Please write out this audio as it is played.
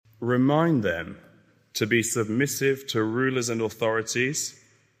Remind them to be submissive to rulers and authorities,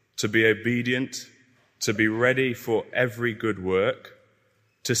 to be obedient, to be ready for every good work,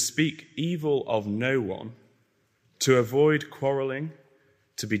 to speak evil of no one, to avoid quarreling,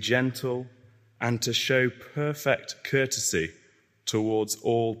 to be gentle, and to show perfect courtesy towards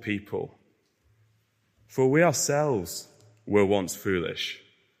all people. For we ourselves were once foolish,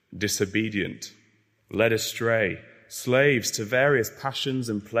 disobedient, led astray, slaves to various passions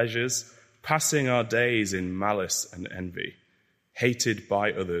and pleasures, passing our days in malice and envy, hated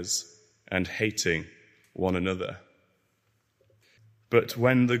by others and hating one another. But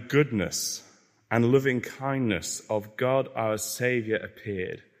when the goodness and loving kindness of God our Saviour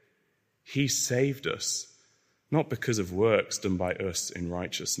appeared, he saved us, not because of works done by us in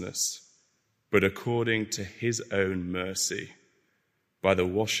righteousness, but according to his own mercy, by the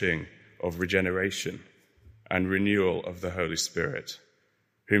washing of regeneration and renewal of the Holy Spirit,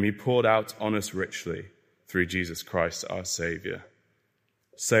 whom he poured out on us richly through Jesus Christ our Saviour,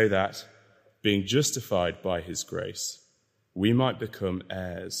 so that, being justified by his grace, we might become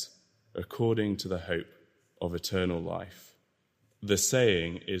heirs according to the hope of eternal life. The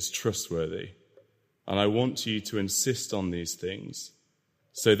saying is trustworthy, and I want you to insist on these things,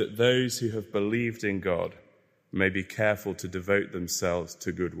 so that those who have believed in God may be careful to devote themselves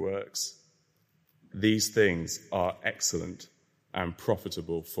to good works. These things are excellent and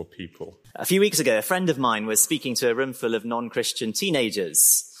profitable for people. A few weeks ago, a friend of mine was speaking to a room full of non-Christian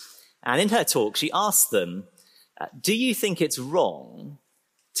teenagers. And in her talk, she asked them, do you think it's wrong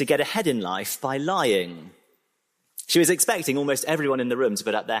to get ahead in life by lying? She was expecting almost everyone in the room to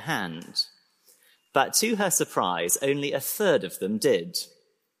put up their hand. But to her surprise, only a third of them did.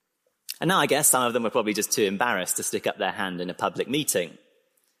 And now I guess some of them were probably just too embarrassed to stick up their hand in a public meeting.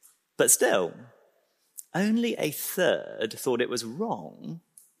 But still, only a third thought it was wrong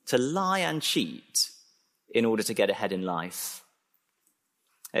to lie and cheat in order to get ahead in life.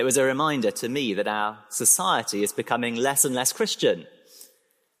 It was a reminder to me that our society is becoming less and less Christian,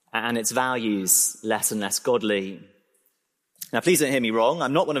 and its values less and less godly. Now, please don't hear me wrong.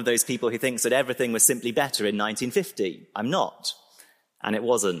 I'm not one of those people who thinks that everything was simply better in 1950. I'm not, and it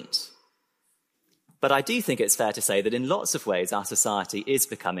wasn't. But I do think it's fair to say that in lots of ways our society is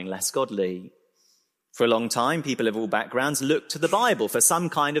becoming less godly. For a long time, people of all backgrounds looked to the Bible for some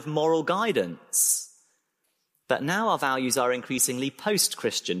kind of moral guidance. But now our values are increasingly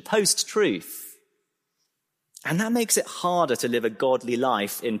post-Christian, post-truth. And that makes it harder to live a godly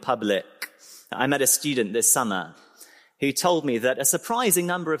life in public. I met a student this summer who told me that a surprising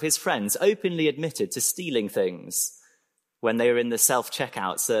number of his friends openly admitted to stealing things when they were in the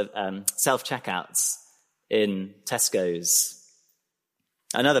self-checkouts in Tesco's.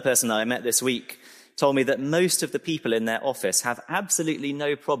 Another person that I met this week told me that most of the people in their office have absolutely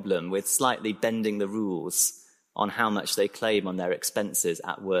no problem with slightly bending the rules on how much they claim on their expenses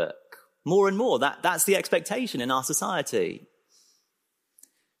at work. More and more, that's the expectation in our society.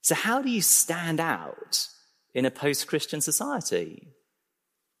 So how do you stand out in a post-Christian society?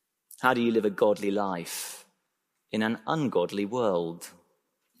 How do you live a godly life in an ungodly world?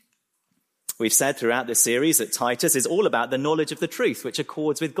 We've said throughout this series that Titus is all about the knowledge of the truth, which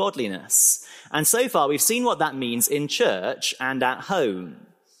accords with godliness. And so far, we've seen what that means in church and at home.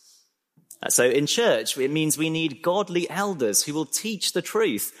 So in church, it means we need godly elders who will teach the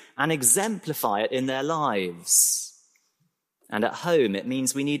truth and exemplify it in their lives. And at home, it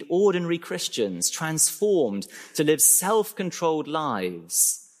means we need ordinary Christians transformed to live self-controlled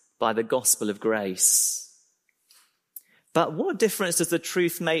lives by the gospel of grace. But what difference does the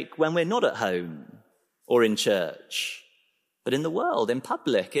truth make when we're not at home or in church, but in the world, in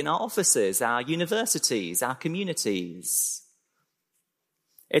public, in our offices, our universities, our communities?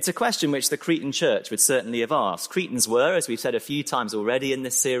 It's a question which the Cretan church would certainly have asked. Cretans were, as we've said a few times already in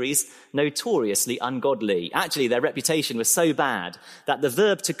this series, notoriously ungodly. Actually, their reputation was so bad that the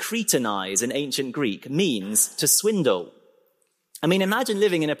verb to Cretanize in ancient Greek means to swindle. I mean, imagine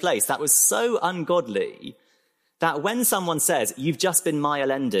living in a place that was so ungodly that when someone says, you've just been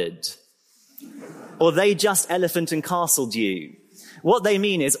mile-ended, or they just elephant and castled you, what they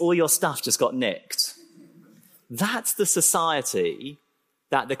mean is all your stuff just got nicked. That's the society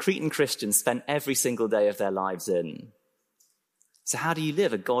that the Cretan Christians spent every single day of their lives in. So how do you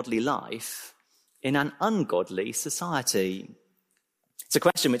live a godly life in an ungodly society? It's a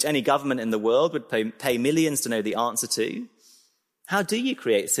question which any government in the world would pay millions to know the answer to. How do you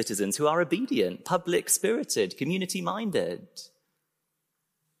create citizens who are obedient, public-spirited, community-minded?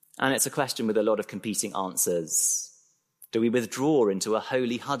 And it's a question with a lot of competing answers. Do we withdraw into a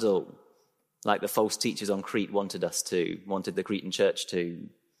holy huddle, like the false teachers on Crete wanted the Cretan church to?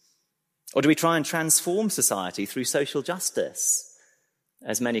 Or do we try and transform society through social justice,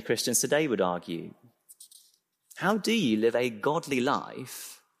 as many Christians today would argue? How do you live a godly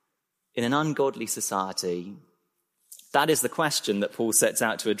life in an ungodly society? That is the question that Paul sets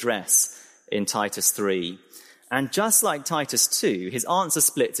out to address in Titus 3. And just like Titus 2, his answer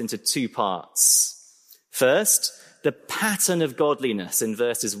splits into two parts. First, the pattern of godliness in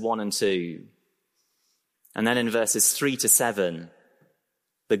verses 1 and 2. And then in verses 3 to 7,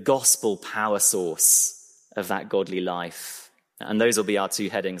 the gospel power source of that godly life. And those will be our two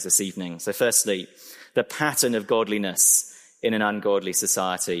headings this evening. So firstly, the pattern of godliness in an ungodly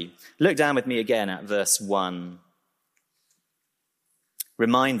society. Look down with me again at verse 1.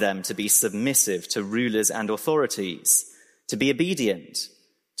 Remind them to be submissive to rulers and authorities, to be obedient,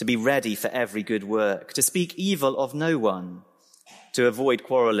 to be ready for every good work, to speak evil of no one, to avoid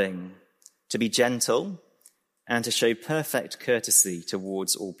quarreling, to be gentle, and to show perfect courtesy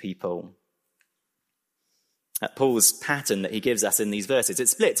towards all people. At Paul's pattern that he gives us in these verses, it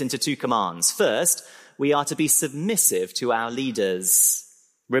splits into two commands. First, we are to be submissive to our leaders.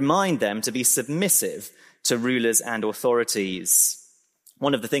 Remind them to be submissive to rulers and authorities.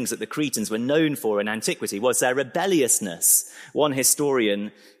 One of the things that the Cretans were known for in antiquity was their rebelliousness. One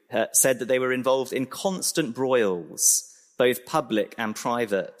historian said that they were involved in constant broils, both public and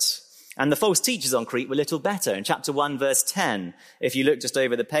private. And the false teachers on Crete were little better. In chapter 1, verse 10, if you look just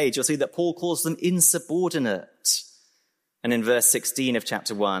over the page, you'll see that Paul calls them insubordinate. And in verse 16 of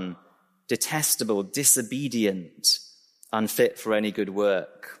chapter 1, detestable, disobedient, unfit for any good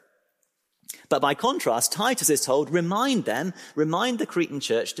work. But by contrast, Titus is told, remind the Cretan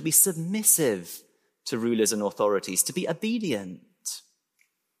church to be submissive to rulers and authorities, to be obedient.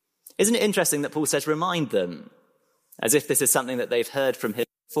 Isn't it interesting that Paul says remind them, as if this is something that they've heard from him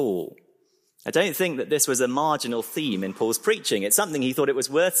before? I don't think that this was a marginal theme in Paul's preaching. It's something he thought it was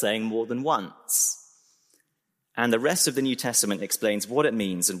worth saying more than once. And the rest of the New Testament explains what it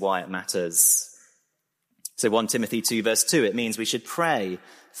means and why it matters. So 1 Timothy 2 verse 2, it means we should pray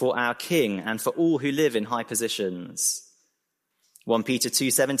for our king and for all who live in high positions. 1 Peter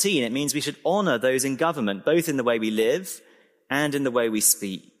 2:17, it means we should honor those in government, both in the way we live and in the way we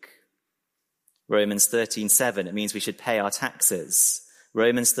speak. Romans 13:7, it means we should pay our taxes.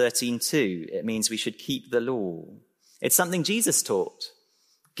 Romans 13:2, it means we should keep the law. It's something Jesus taught.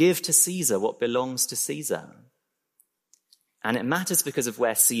 Give to Caesar what belongs to Caesar. And it matters because of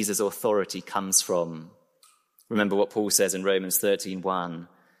where Caesar's authority comes from. Remember what Paul says in Romans 13:1.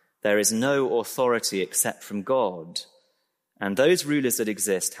 There is no authority except from God, and those rulers that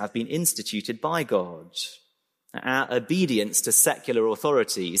exist have been instituted by God. Our obedience to secular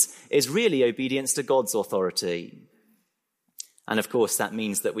authorities is really obedience to God's authority. And of course, that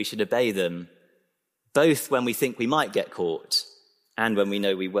means that we should obey them, both when we think we might get caught and when we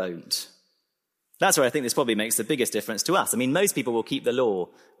know we won't. That's where I think this probably makes the biggest difference to us. I mean, most people will keep the law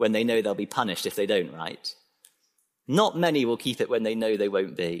when they know they'll be punished if they don't, right? Not many will keep it when they know they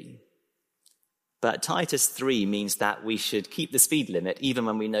won't be. But Titus 3 means that we should keep the speed limit even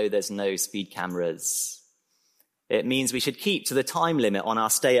when we know there's no speed cameras. It means we should keep to the time limit on our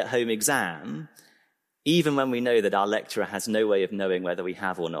stay-at-home exam, even when we know that our lecturer has no way of knowing whether we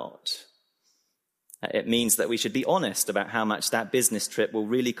have or not. It means that we should be honest about how much that business trip will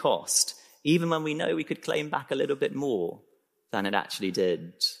really cost, even when we know we could claim back a little bit more than it actually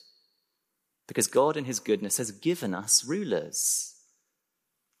did. Because God in his goodness has given us rulers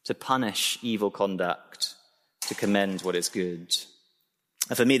to punish evil conduct, to commend what is good.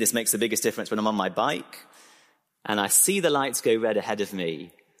 And for me, this makes the biggest difference when I'm on my bike and I see the lights go red ahead of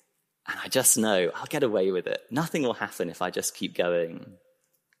me and I just know I'll get away with it. Nothing will happen if I just keep going.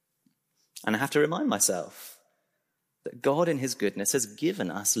 And I have to remind myself that God in his goodness has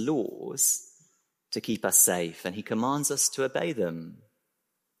given us laws to keep us safe, and he commands us to obey them.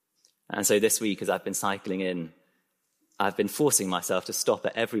 And so this week, as I've been cycling in, I've been forcing myself to stop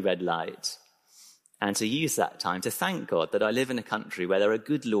at every red light and to use that time to thank God that I live in a country where there are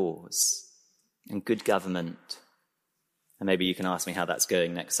good laws and good government. And maybe you can ask me how that's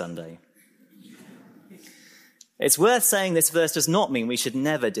going next Sunday. It's worth saying this verse does not mean we should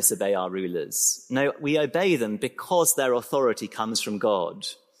never disobey our rulers. No, we obey them because their authority comes from God.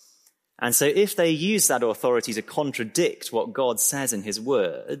 And so if they use that authority to contradict what God says in his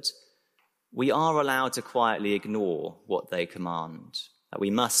word, we are allowed to quietly ignore what they command. That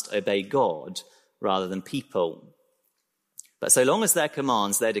we must obey God rather than people. But so long as their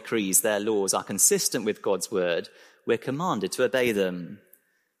commands, their decrees, their laws are consistent with God's word, we're commanded to obey them.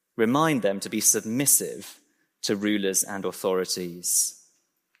 Remind them to be submissive to rulers and authorities.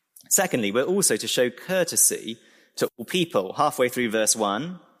 Secondly, we're also to show courtesy to all people. Halfway through verse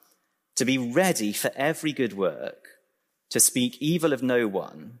 1, to be ready for every good work, to speak evil of no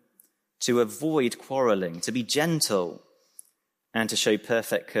one, to avoid quarreling, to be gentle, and to show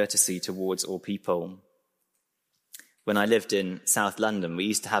perfect courtesy towards all people. When I lived in South London, we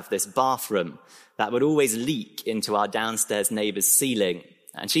used to have this bathroom that would always leak into our downstairs neighbour's ceiling,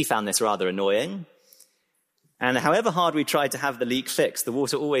 and she found this rather annoying. And however hard we tried to have the leak fixed, the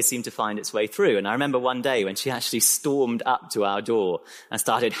water always seemed to find its way through. And I remember one day when she actually stormed up to our door and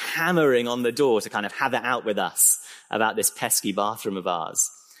started hammering on the door to kind of have it out with us about this pesky bathroom of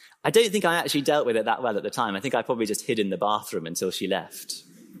ours. I don't think I actually dealt with it that well at the time. I think I probably just hid in the bathroom until she left.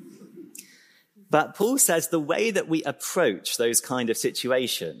 But Paul says the way that we approach those kind of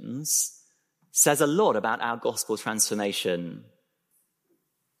situations says a lot about our gospel transformation.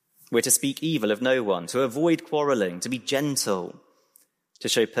 We're to speak evil of no one, to avoid quarreling, to be gentle, to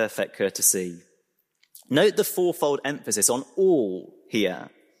show perfect courtesy. Note the fourfold emphasis on all here.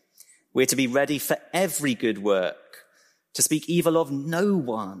 We're to be ready for every good work, to speak evil of no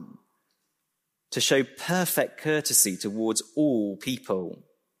one, to show perfect courtesy towards all people.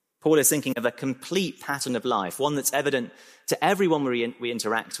 Paul is thinking of a complete pattern of life, one that's evident to everyone we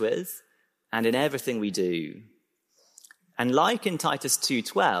interact with and in everything we do. And like in Titus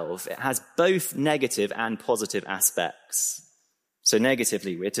 2:12, it has both negative and positive aspects. So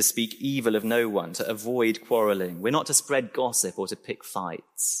negatively, we're to speak evil of no one, to avoid quarreling. We're not to spread gossip or to pick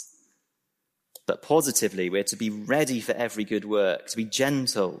fights. But positively, we're to be ready for every good work, to be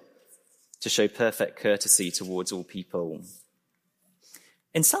gentle, to show perfect courtesy towards all people.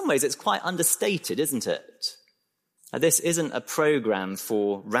 In some ways, it's quite understated, isn't it? This isn't a program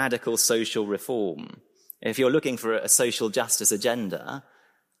for radical social reform. If you're looking for a social justice agenda,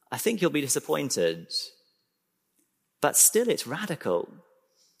 I think you'll be disappointed. But still it's radical.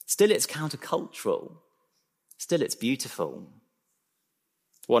 Still it's countercultural. Still it's beautiful.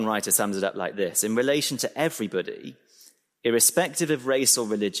 One writer sums it up like this: in relation to everybody, irrespective of race or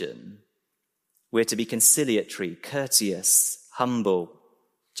religion, we're to be conciliatory, courteous, humble,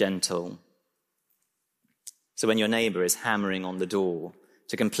 gentle. So when your neighbour is hammering on the door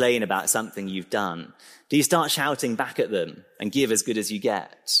to complain about something you've done, do you start shouting back at them and give as good as you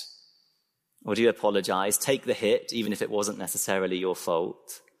get? Or do you apologize, take the hit, even if it wasn't necessarily your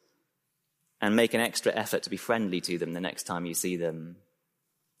fault, and make an extra effort to be friendly to them the next time you see them?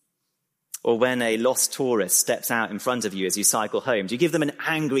 Or when a lost tourist steps out in front of you as you cycle home, do you give them an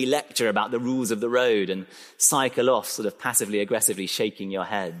angry lecture about the rules of the road and cycle off sort of passively aggressively shaking your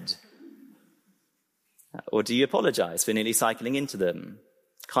head? Or do you apologize for nearly cycling into them?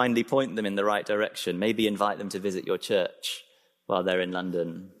 Kindly point them in the right direction, maybe invite them to visit your church while they're in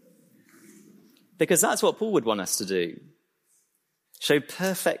London. Because that's what Paul would want us to do. Show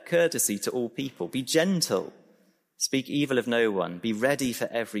perfect courtesy to all people. Be gentle. Speak evil of no one. Be ready for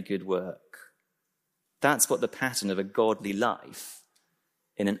every good work. That's what the pattern of a godly life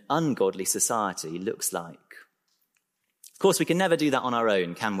in an ungodly society looks like. Of course, we can never do that on our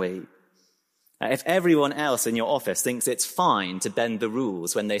own, can we? If everyone else in your office thinks it's fine to bend the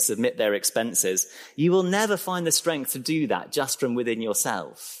rules when they submit their expenses, you will never find the strength to do that just from within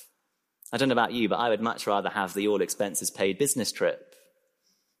yourself. I don't know about you, but I would much rather have the all expenses paid business trip.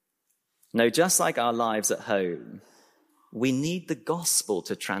 No, just like our lives at home, we need the gospel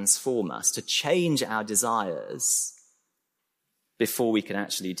to transform us, to change our desires before we can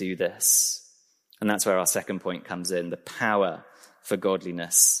actually do this. And that's where our second point comes in, the power for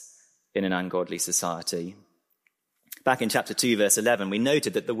godliness in an ungodly society. Back in chapter 2, verse 11, we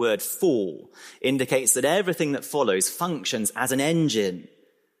noted that the word for indicates that everything that follows functions as an engine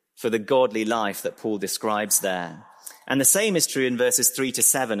for the godly life that Paul describes there. And the same is true in verses 3 to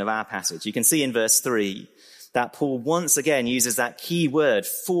 7 of our passage. You can see in verse 3 that Paul once again uses that key word,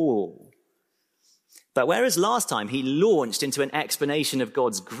 for. But whereas last time he launched into an explanation of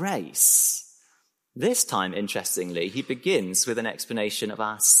God's grace, this time, interestingly, he begins with an explanation of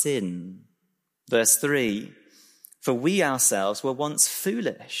our sin. Verse 3, for we ourselves were once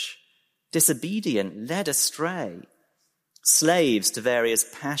foolish, disobedient, led astray, slaves to various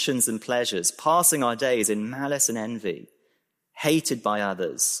passions and pleasures, passing our days in malice and envy, hated by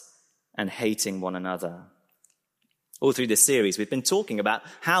others and hating one another. All through this series, we've been talking about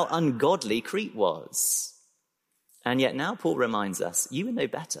how ungodly Crete was. And yet now Paul reminds us, you were no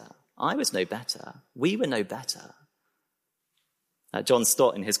better. I was no better. We were no better. John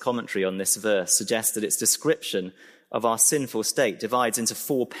Stott, in his commentary on this verse, suggests that its description of our sinful state divides into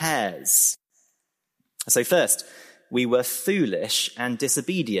 4 pairs. So first, we were foolish and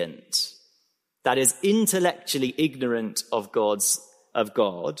disobedient. That is, intellectually ignorant of God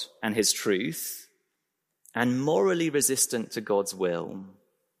and his truth, and morally resistant to God's will.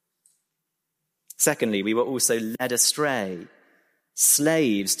 Secondly, we were also led astray,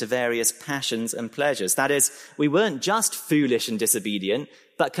 slaves to various passions and pleasures. That is, we weren't just foolish and disobedient,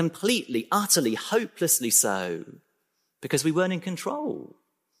 but completely, utterly, hopelessly so, because we weren't in control.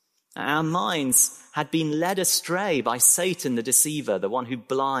 Our minds had been led astray by Satan the deceiver, the one who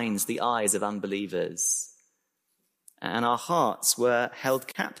blinds the eyes of unbelievers. And our hearts were held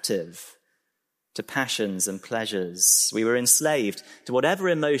captive to passions and pleasures. We were enslaved to whatever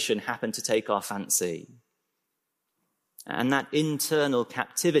emotion happened to take our fancy. And that internal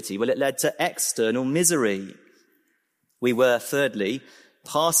captivity, well, it led to external misery. We were, thirdly,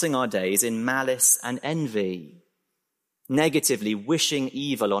 passing our days in malice and envy, negatively wishing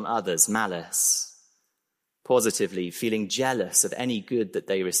evil on others, malice, positively feeling jealous of any good that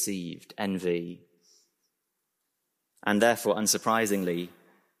they received, envy. And therefore, unsurprisingly,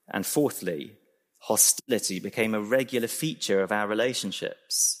 and fourthly, hostility became a regular feature of our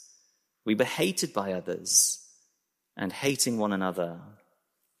relationships. We were hated by others and hating one another.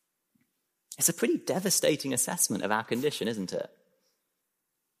 It's a pretty devastating assessment of our condition, isn't it?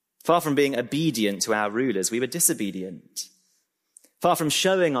 Far from being obedient to our rulers, we were disobedient. Far from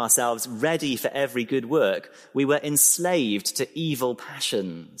showing ourselves ready for every good work, we were enslaved to evil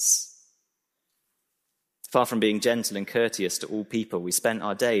passions. Far from being gentle and courteous to all people, we spent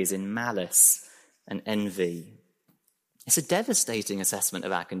our days in malice and envy. It's a devastating assessment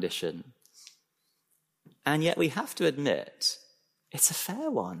of our condition. And yet we have to admit, it's a fair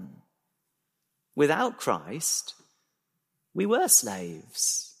one. Without Christ, we were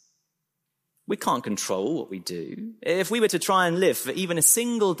slaves. We can't control what we do. If we were to try and live for even a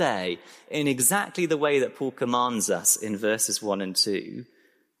single day in exactly the way that Paul commands us in verses 1 and 2,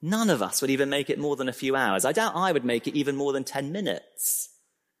 none of us would even make it more than a few hours. I doubt I would make it even more than 10 minutes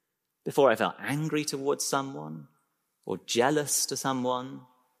before I felt angry towards someone or jealous to someone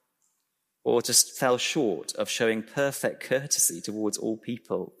or just fell short of showing perfect courtesy towards all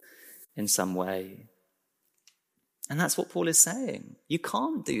people in some way. And that's what Paul is saying. You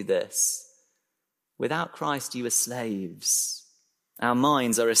can't do this. Without Christ, you are slaves. Our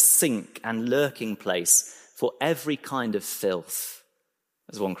minds are a sink and lurking place for every kind of filth,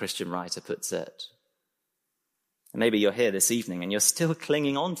 as one Christian writer puts it. And maybe you're here this evening and you're still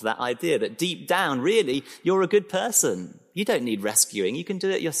clinging on to that idea that deep down, really, you're a good person. You don't need rescuing. You can do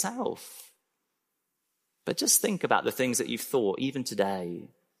it yourself. But just think about the things that you've thought, even today.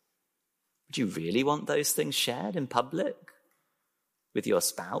 Would you really want those things shared in public? With your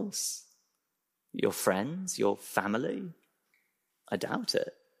spouse? Your friends? Your family? I doubt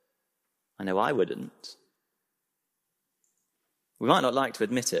it. I know I wouldn't. We might not like to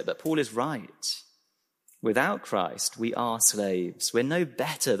admit it, but Paul is right. Without Christ, we are slaves. We're no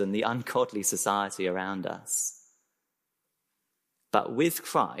better than the ungodly society around us. But with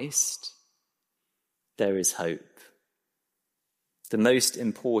Christ, there is hope. The most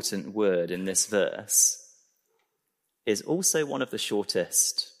important word in this verse is also one of the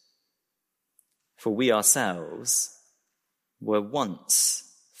shortest. For we ourselves were once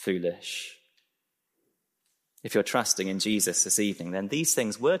foolish. If you're trusting in Jesus this evening, then these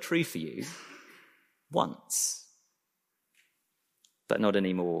things were true for you once, but not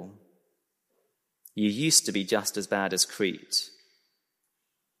anymore. You used to be just as bad as Crete,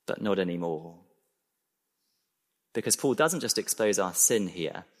 but not anymore. Because Paul doesn't just expose our sin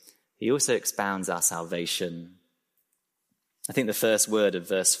here, he also expounds our salvation. I think the first word of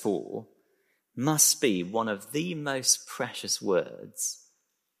verse 4 must be one of the most precious words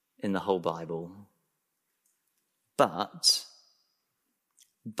in the whole Bible. But,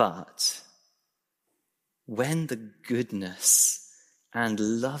 when the goodness and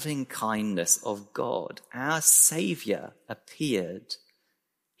loving kindness of God, our Saviour, appeared,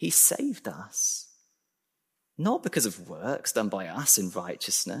 he saved us. Not because of works done by us in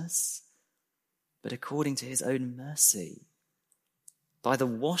righteousness, but according to his own mercy, by the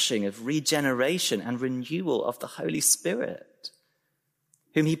washing of regeneration and renewal of the Holy Spirit,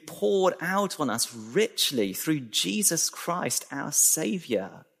 whom he poured out on us richly through Jesus Christ, our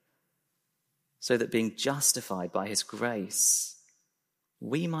Saviour, so that being justified by his grace,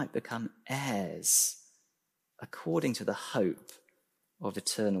 we might become heirs according to the hope of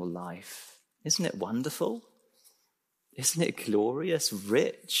eternal life. Isn't it wonderful? Isn't it glorious,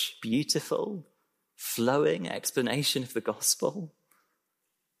 rich, beautiful, flowing explanation of the gospel?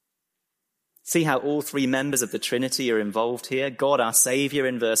 See how all three members of the Trinity are involved here. God, our Saviour,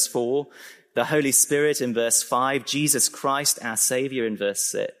 in verse 4, the Holy Spirit in verse 5, Jesus Christ, our Saviour, in verse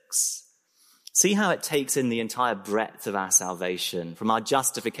 6. See how it takes in the entire breadth of our salvation, from our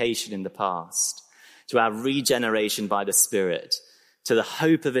justification in the past to our regeneration by the Spirit, to the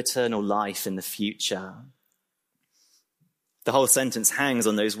hope of eternal life in the future. The whole sentence hangs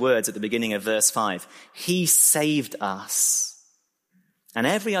on those words at the beginning of verse 5. He saved us. And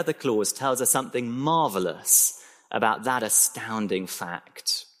every other clause tells us something marvelous about that astounding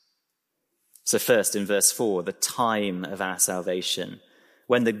fact. So first, in verse 4, the time of our salvation,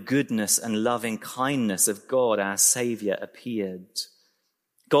 when the goodness and loving kindness of God, our Saviour, appeared.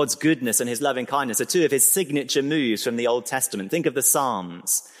 God's goodness and his loving kindness are two of his signature moves from the Old Testament. Think of the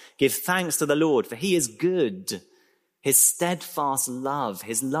Psalms. Give thanks to the Lord, for he is good. His steadfast love,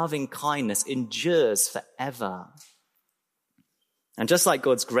 his loving kindness endures forever. And just like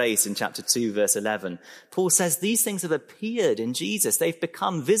God's grace in chapter 2, verse 11, Paul says these things have appeared in Jesus. They've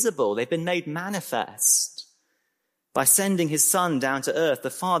become visible. They've been made manifest. By sending his Son down to earth, the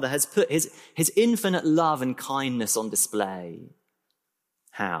Father has put his infinite love and kindness on display.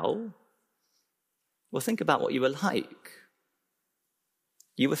 How? Well, think about what you were like.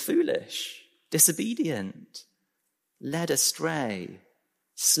 You were foolish, disobedient, led astray,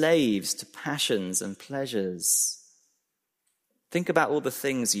 slaves to passions and pleasures. Think about all the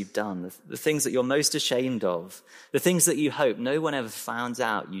things you've done, the things that you're most ashamed of, the things that you hope no one ever found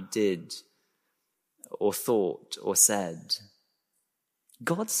out you did or thought or said.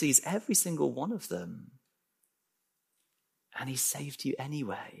 God sees every single one of them. And he saved you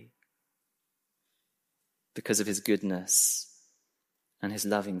anyway because of his goodness and his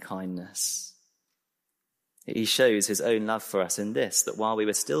loving kindness. He shows his own love for us in this, that while we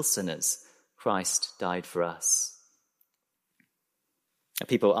were still sinners, Christ died for us.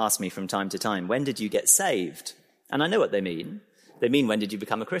 People ask me from time to time, when did you get saved? And I know what they mean. They mean, when did you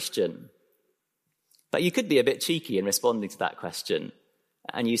become a Christian? But you could be a bit cheeky in responding to that question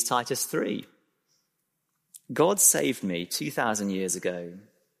and use Titus 3. God saved me 2,000 years ago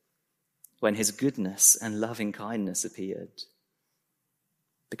when his goodness and loving kindness appeared.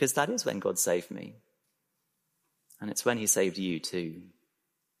 Because that is when God saved me. And it's when he saved you too.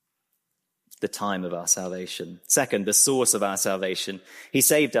 The time of our salvation. Second, the source of our salvation. He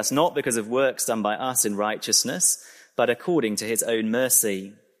saved us not because of works done by us in righteousness, but according to his own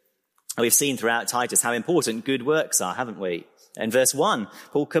mercy. We've seen throughout Titus how important good works are, haven't we? In verse 1,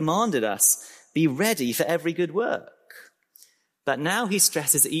 Paul commanded us, be ready for every good work. But now he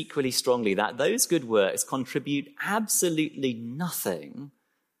stresses equally strongly that those good works contribute absolutely nothing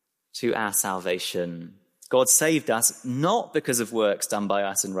to our salvation. God saved us not because of works done by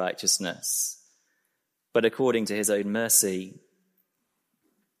us in righteousness, but according to his own mercy.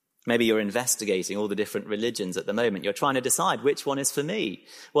 Maybe you're investigating all the different religions at the moment. You're trying to decide which one is for me.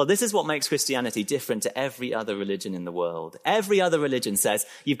 Well, this is what makes Christianity different to every other religion in the world. Every other religion says,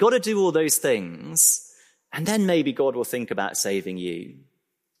 you've got to do all those things, and then maybe God will think about saving you.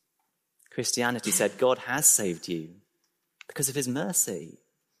 Christianity said God has saved you because of his mercy.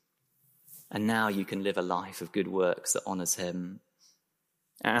 And now you can live a life of good works that honors him.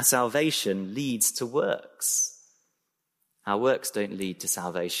 Our salvation leads to works. Our works don't lead to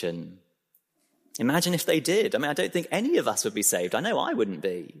salvation. Imagine if they did. I don't think any of us would be saved. I know I wouldn't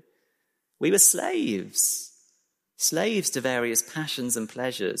be. We were slaves to various passions and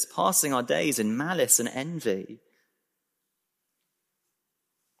pleasures, passing our days in malice and envy.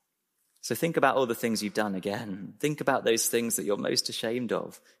 So think about all the things you've done again. Think about those things that you're most ashamed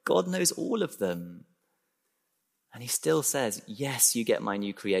of. God knows all of them. And he still says, yes, you get my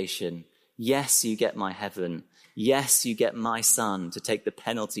new creation. Yes, you get my heaven. Yes, you get my Son to take the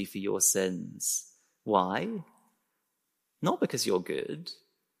penalty for your sins. Why? Not because you're good,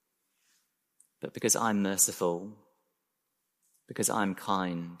 but because I'm merciful, because I'm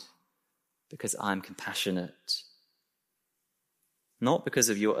kind, because I'm compassionate. Not because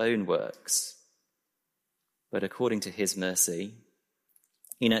of your own works, but according to his mercy.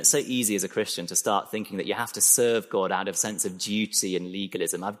 It's so easy as a Christian to start thinking that you have to serve God out of a sense of duty and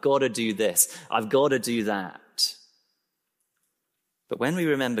legalism. I've got to do this. I've got to do that. But when we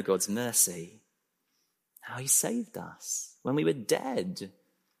remember God's mercy, how he saved us, when we were dead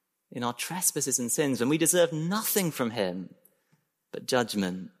in our trespasses and sins, when we deserved nothing from him but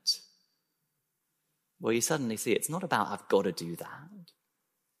judgment, well, you suddenly see it's not about I've got to do that.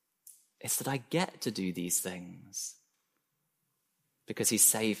 It's that I get to do these things because he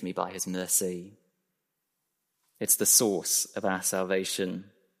saved me by his mercy. It's the source of our salvation.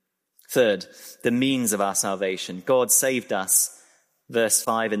 Third, the means of our salvation. God saved us, verse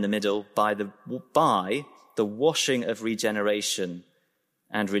 5 in the middle, by the washing of regeneration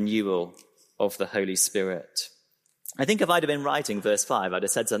and renewal of the Holy Spirit. I think if I'd have been writing verse 5, I'd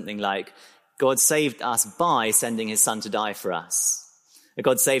have said something like, God saved us by sending his Son to die for us. that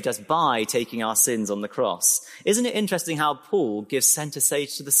God saved us by taking our sins on the cross. Isn't it interesting how Paul gives center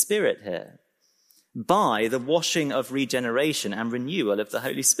stage to the Spirit here? By the washing of regeneration and renewal of the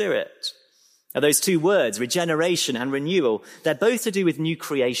Holy Spirit. Now, those two words, regeneration and renewal, they're both to do with new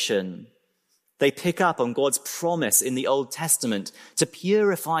creation. They pick up on God's promise in the Old Testament to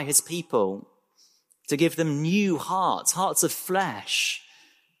purify his people, to give them new hearts, hearts of flesh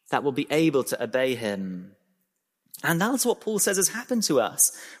that will be able to obey him. And that's what Paul says has happened to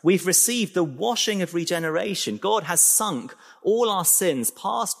us. We've received the washing of regeneration. God has sunk all our sins,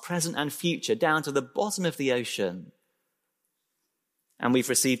 past, present, and future, down to the bottom of the ocean. And we've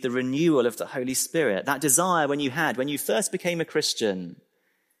received the renewal of the Holy Spirit, that desire when you first became a Christian,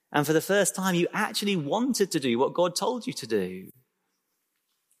 and for the first time you actually wanted to do what God told you to do,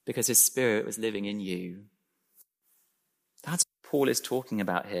 because his Spirit was living in you. That's what Paul is talking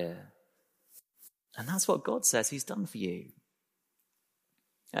about here. And that's what God says he's done for you.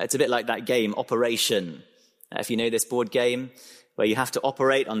 It's a bit like that game, Operation. If you know this board game, where you have to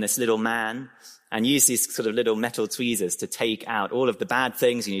operate on this little man and use these sort of little metal tweezers to take out all of the bad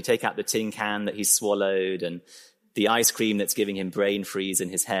things. And you take out the tin can that he's swallowed and the ice cream that's giving him brain freeze in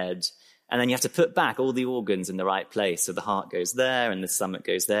his head. And then you have to put back all the organs in the right place. So the heart goes there and the stomach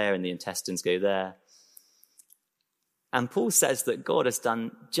goes there and the intestines go there. And Paul says that God has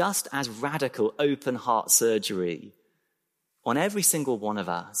done just as radical open heart surgery on every single one of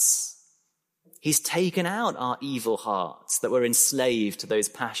us. He's taken out our evil hearts that were enslaved to those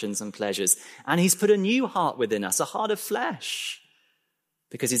passions and pleasures. And he's put a new heart within us, a heart of flesh,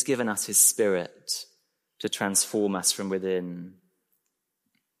 because he's given us his Spirit to transform us from within.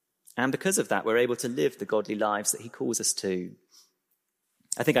 And because of that, we're able to live the godly lives that he calls us to.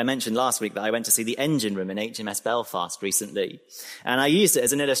 I think I mentioned last week that I went to see the engine room in HMS Belfast recently. And I used it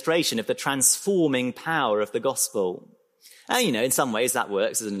as an illustration of the transforming power of the gospel. And, in some ways that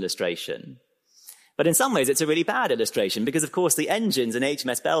works as an illustration. But in some ways it's a really bad illustration because, of course, the engines in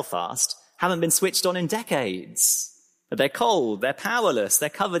HMS Belfast haven't been switched on in decades. They're cold, they're powerless, they're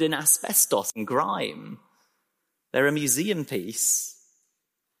covered in asbestos and grime. They're a museum piece.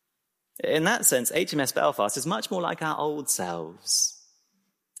 In that sense, HMS Belfast is much more like our old selves.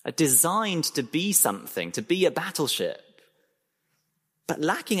 Designed to be something, to be a battleship, but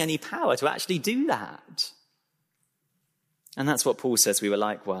lacking any power to actually do that. And that's what Paul says we were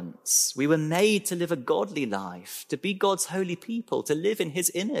like once. We were made to live a godly life, to be God's holy people, to live in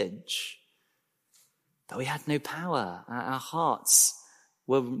his image. But we had no power. Our hearts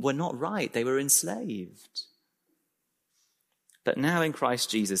were not right. They were enslaved. But now in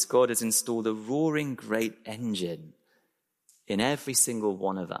Christ Jesus, God has installed a roaring great engine in every single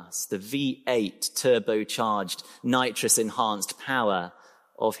one of us, the V8 turbocharged, nitrous-enhanced power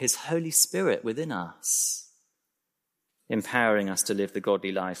of his Holy Spirit within us, empowering us to live the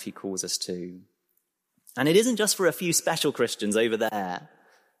godly life he calls us to. And it isn't just for a few special Christians over there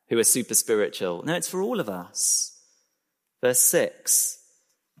who are super spiritual. No, it's for all of us. Verse 6,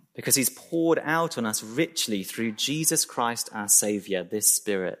 because he's poured out on us richly through Jesus Christ our Saviour, this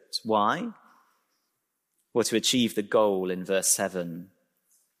Spirit. Why? Well, to achieve the goal in verse 7,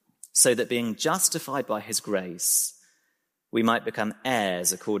 so that being justified by his grace, we might become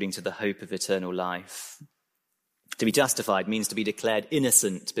heirs according to the hope of eternal life. To be justified means to be declared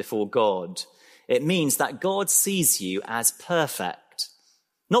innocent before God. It means that God sees you as perfect,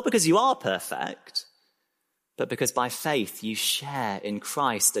 not because you are perfect, but because by faith you share in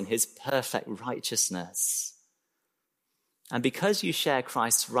Christ and his perfect righteousness. And because you share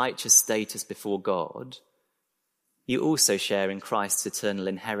Christ's righteous status before God, you also share in Christ's eternal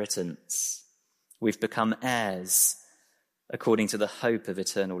inheritance. We've become heirs according to the hope of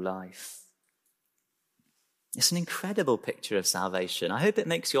eternal life. It's an incredible picture of salvation. I hope it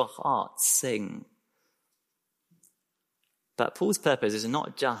makes your heart sing. But Paul's purpose is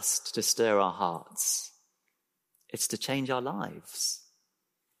not just to stir our hearts. It's to change our lives.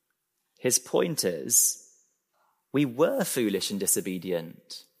 His point is, we were foolish and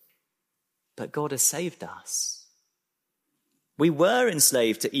disobedient, but God has saved us. We were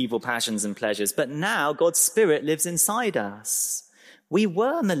enslaved to evil passions and pleasures, but now God's Spirit lives inside us. We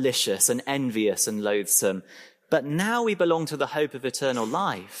were malicious and envious and loathsome, but now we belong to the hope of eternal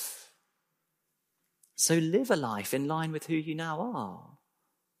life. So live a life in line with who you now are.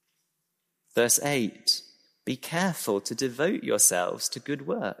 Verse 8, be careful to devote yourselves to good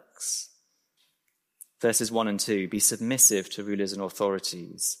works. Verses 1 and 2, be submissive to rulers and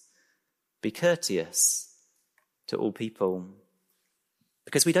authorities. Be courteous to all people.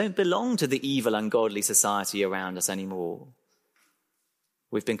 Because we don't belong to the evil, ungodly society around us anymore.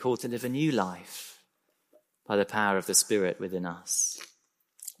 We've been called to live a new life by the power of the Spirit within us.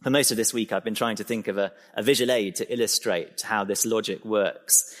 For most of this week, I've been trying to think of a visual aid to illustrate how this logic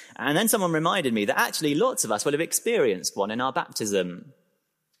works. And then someone reminded me that actually lots of us will have experienced one in our baptism.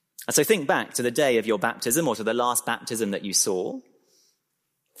 And so think back to the day of your baptism or to the last baptism that you saw.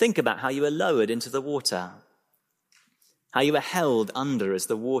 Think about how you were lowered into the water, how you were held under as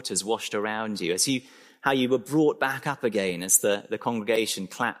the waters washed around you, how you were brought back up again as the congregation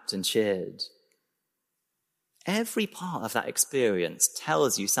clapped and cheered. Every part of that experience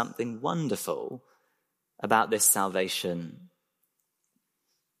tells you something wonderful about this salvation.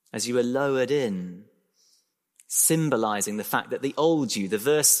 As you were lowered in, symbolizing the fact that the old you, the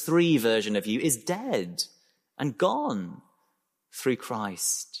verse 3 version of you, is dead and gone through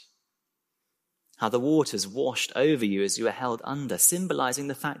Christ. How the waters washed over you as you were held under, symbolizing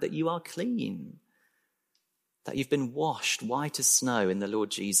the fact that you are clean, that you've been washed white as snow in the Lord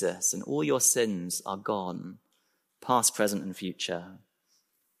Jesus, and all your sins are gone, past, present, and future.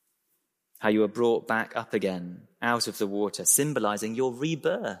 How you were brought back up again out of the water, symbolizing your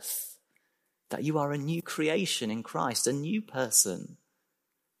rebirth, that you are a new creation in Christ, a new person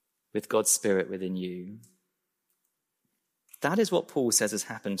with God's Spirit within you. That is what Paul says has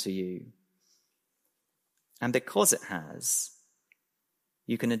happened to you. And because it has,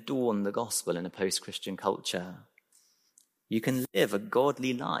 you can adorn the gospel in a post-Christian culture. You can live a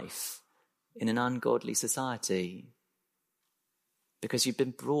godly life in an ungodly society. Because you've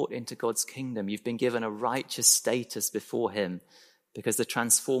been brought into God's kingdom. You've been given a righteous status before him because the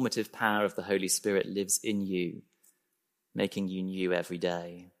transformative power of the Holy Spirit lives in you, making you new every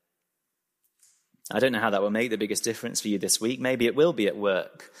day. I don't know how that will make the biggest difference for you this week. Maybe it will be at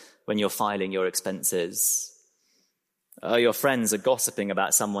work when you're filing your expenses. Or your friends are gossiping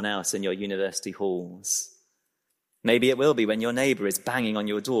about someone else in your university halls. Maybe it will be when your neighbour is banging on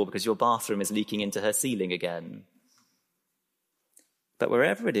your door because your bathroom is leaking into her ceiling again. But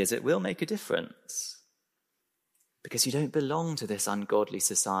wherever it is, it will make a difference. Because you don't belong to this ungodly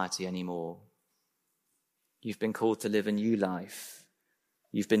society anymore. You've been called to live a new life.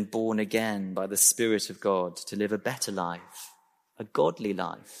 You've been born again by the Spirit of God to live a better life, a godly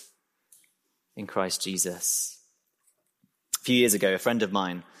life in Christ Jesus. A few years ago, a friend of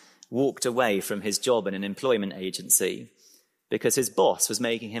mine walked away from his job in an employment agency because his boss was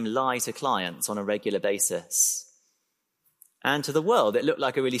making him lie to clients on a regular basis. And to the world, it looked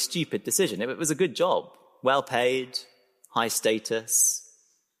like a really stupid decision. It was a good job, well paid, high status.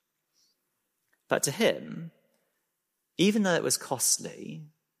 But to him, even though it was costly,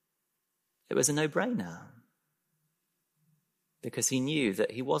 it was a no-brainer. Because he knew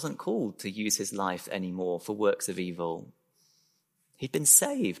that he wasn't called to use his life anymore for works of evil. He'd been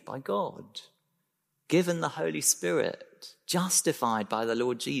saved by God, given the Holy Spirit, justified by the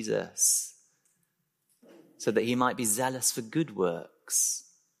Lord Jesus, so that he might be zealous for good works,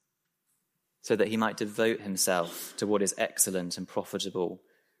 so that he might devote himself to what is excellent and profitable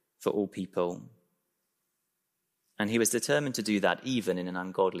for all people. And he was determined to do that even in an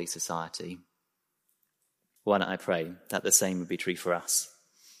ungodly society. Why don't I pray that the same would be true for us?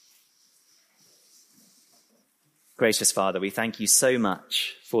 Gracious Father, we thank you so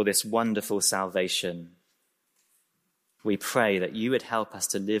much for this wonderful salvation. We pray that you would help us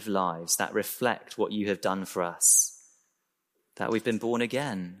to live lives that reflect what you have done for us, that we've been born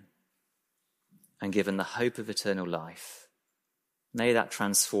again and given the hope of eternal life. May that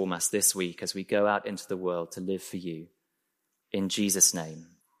transform us this week as we go out into the world to live for you. In Jesus' name,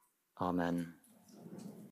 amen.